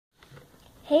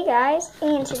Hey guys,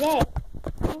 and today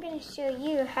I'm going to show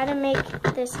you how to make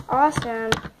this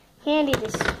awesome candy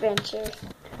dispenser.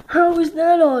 How is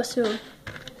that awesome?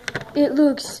 It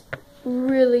looks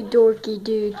really dorky,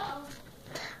 dude.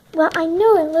 Well, I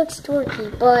know it looks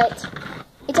dorky, but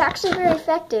it's actually very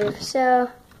effective, so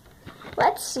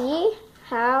let's see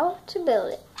how to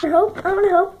build it. I want to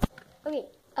help. Okay,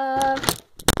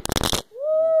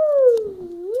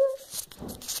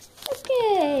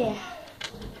 okay.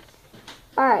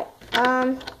 Alright,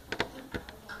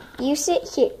 you sit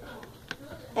here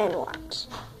and watch.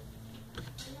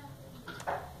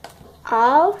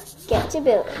 I'll get to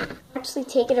building. Actually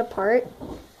take it apart.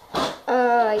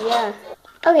 Yeah.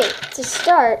 Okay, to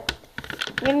start,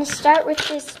 I'm going to start with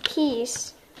this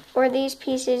piece, or these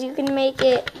pieces. You can make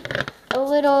it a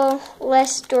little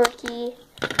less dorky.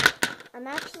 I'm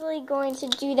actually going to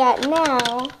do that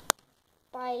now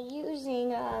by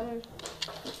using,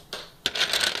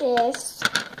 this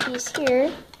piece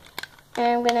here, and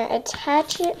I'm going to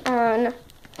attach it on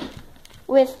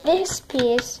with this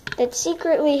piece that's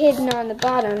secretly hidden on the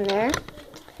bottom there.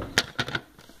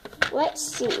 Let's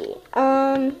see,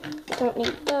 don't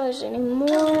need those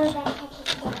anymore.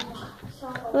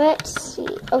 Let's see,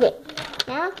 okay,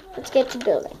 now let's get to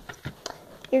building.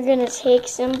 You're going to take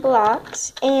some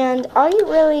blocks, and all you're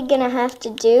really going to have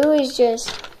to do is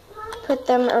just put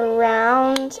them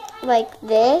around like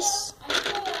this.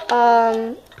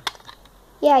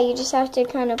 Yeah, you just have to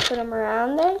kind of put them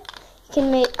around there. You can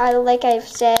make, like I've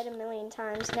said a million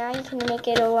times now, you can make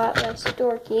it a lot less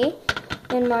dorky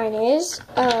than mine is,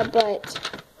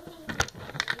 but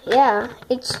yeah,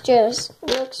 it's just,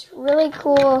 looks really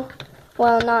cool.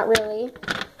 Well, not really,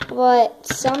 but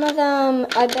some of them,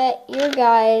 I bet your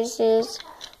guys'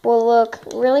 will look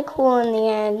really cool in the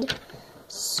end.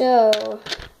 So,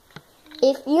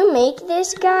 if you make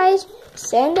this, guys,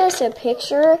 send us a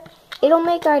picture. It'll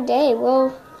make our day.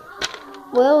 We'll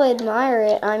admire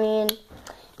it. I mean,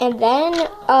 and then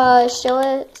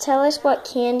tell us what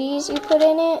candies you put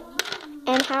in it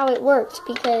and how it worked.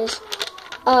 Because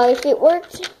if it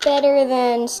worked better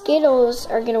than Skittles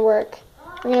are gonna work,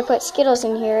 we're gonna put Skittles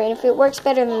in here. And if it works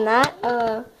better than that,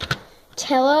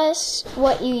 tell us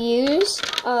what you use.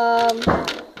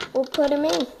 We'll put them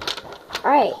in.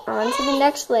 All right, on to the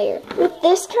next layer. With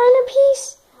this kind of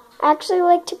piece, I actually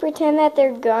like to pretend that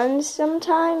they're guns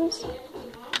sometimes.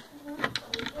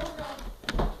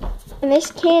 And this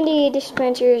candy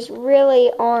dispenser is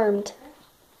really armed.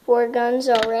 4 guns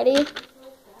already.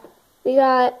 We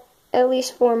got at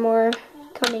least 4 more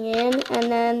coming in,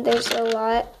 and then there's a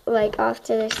lot like off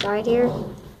to the side here.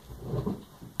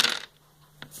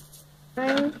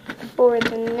 Time for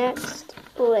the next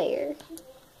layer.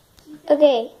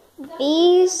 Okay,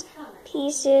 these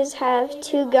pieces have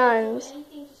 2 guns.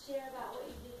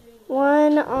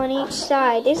 1 on each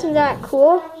side. Isn't that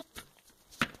cool?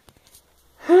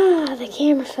 The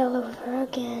camera fell over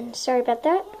again. Sorry about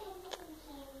that.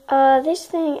 This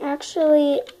thing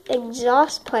actually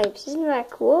exhaust pipes. Isn't that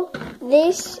cool?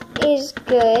 This is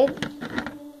good.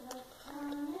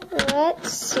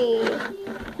 Let's see.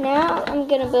 Now I'm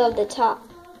gonna build the top.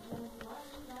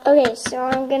 Okay, so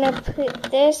I'm gonna put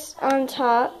this on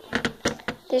top.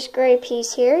 This gray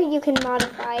piece here. You can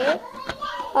modify it.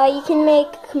 You can make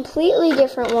a completely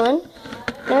different one.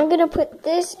 Now I'm going to put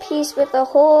this piece with a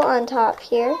hole on top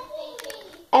here.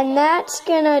 And that's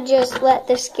going to just let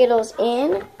the Skittles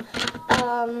in.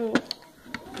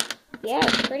 Yeah,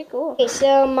 it's pretty cool. Okay,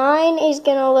 so mine is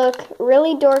going to look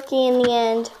really dorky in the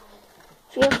end.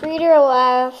 Feel free to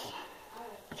laugh.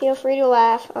 Feel free to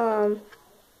laugh.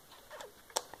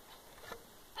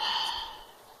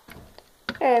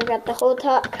 Alright, I've got the whole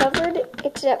top covered,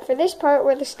 except for this part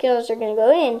where the Skittles are going to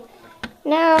go in.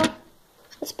 Now,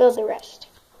 let's build the rest.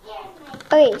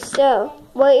 Okay, so,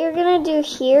 what you're going to do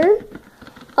here,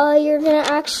 you're going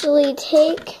to actually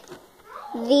take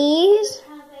these,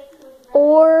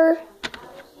 or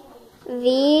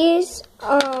these,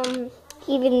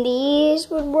 even these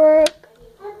would work.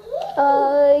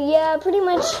 Yeah, pretty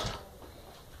much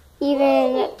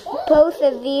even both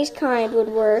of these kind would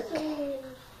work.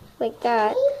 Like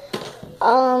that.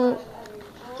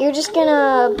 You're just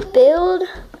gonna build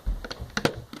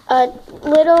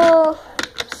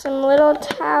some little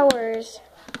towers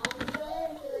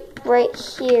right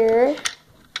here,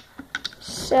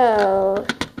 so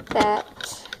that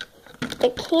the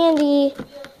candy,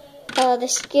 the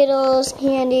Skittles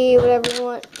candy, whatever you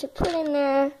want to put in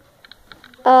there,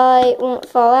 it won't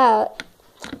fall out.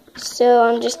 So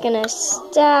I'm just gonna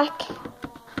stack,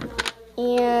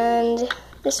 and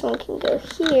this one can go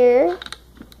here.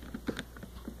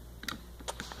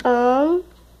 And this one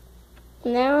can go here.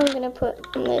 Now I'm going to put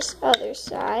on this other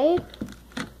side.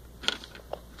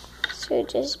 So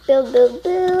just build, build,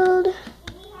 build.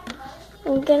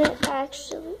 I'm going to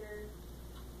actually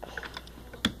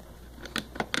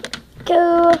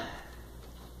go.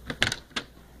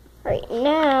 Right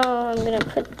now, I'm going to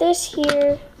put this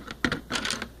here.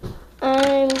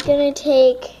 I'm going to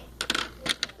take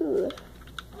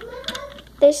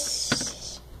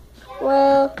this,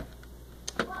 well,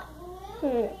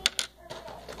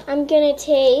 I'm going to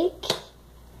take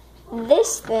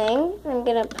this thing, I'm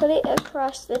going to put it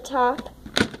across the top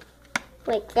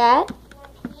like that.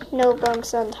 No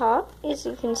bumps on top, as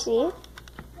you can see.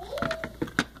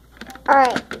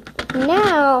 Alright,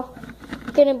 now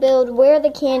I'm going to build where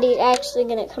the candy is actually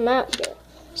going to come out here.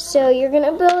 So you're going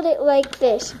to build it like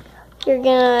this. You're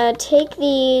going to take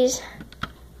these,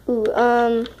 let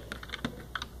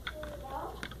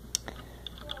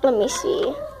me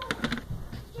see.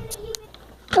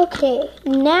 Okay,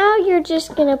 now you're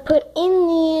just going to put in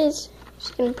these,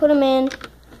 just going to put them in.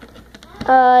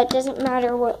 It doesn't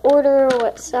matter what order,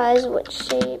 what size, what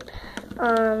shape.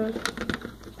 Well,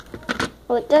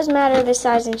 it does matter the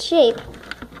size and shape.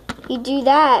 You do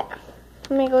that,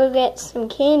 I'm going to go get some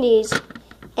candies,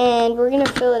 and we're going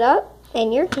to fill it up,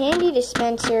 and your candy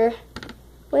dispenser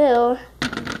will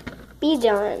be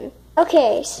done.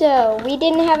 Okay, so we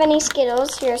didn't have any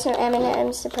Skittles. Here's some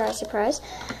M&M's, surprise, surprise.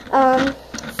 I'm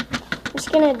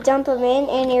just going to dump them in,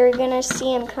 and you're going to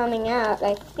see them coming out,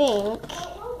 I think.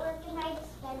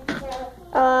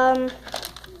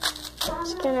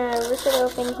 Just going to rip it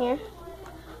open here.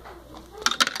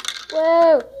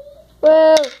 Whoa!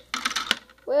 Whoa!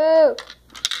 Whoa!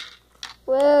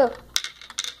 Whoa!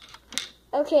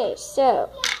 Okay, so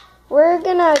we're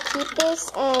going to keep this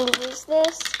and use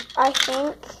this, I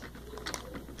think.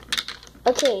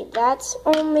 Okay, that's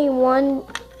only one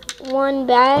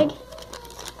bag.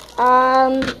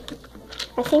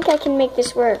 I think I can make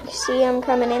this work. See, I'm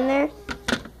coming in there.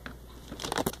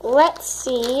 Let's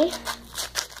see.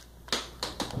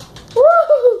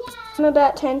 Woo! I'm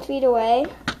about 10 feet away.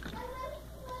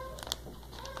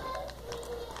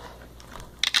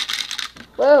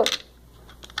 Whoa.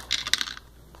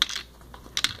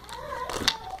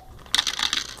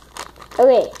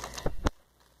 Okay.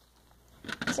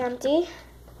 It's empty.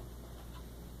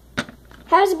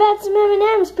 How's about some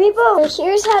M&M's, people? So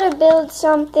here's how to build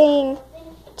something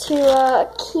to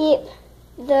keep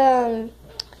the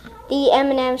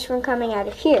M&M's from coming out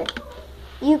of here.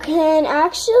 You can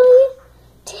actually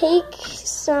take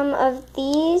some of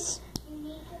these.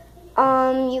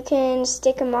 You can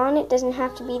stick them on. It doesn't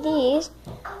have to be these.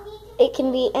 It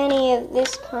can be any of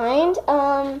this kind.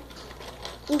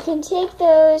 You can take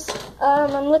those.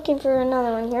 I'm looking for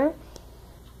another one here.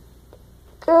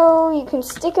 You can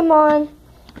stick them on,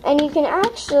 and you can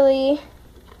actually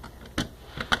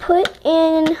put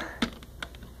in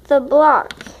the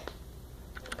block.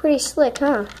 Pretty slick,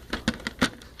 huh?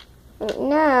 Right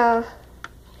now,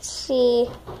 let's see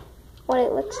what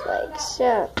it looks like.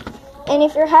 So, and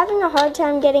if you're having a hard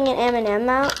time getting an M&M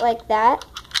out like that,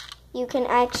 you can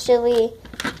actually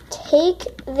take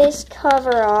this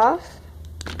cover off,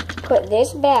 put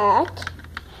this back,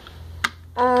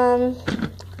 and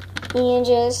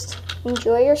just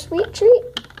enjoy your sweet treat.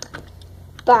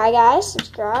 Bye guys,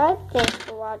 subscribe, thanks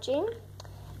for watching.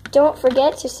 Don't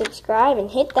forget to subscribe and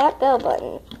hit that bell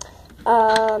button.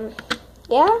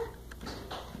 Yeah,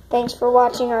 thanks for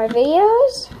watching our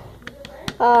videos.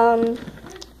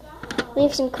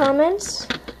 Leave some comments.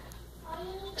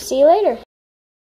 See you later.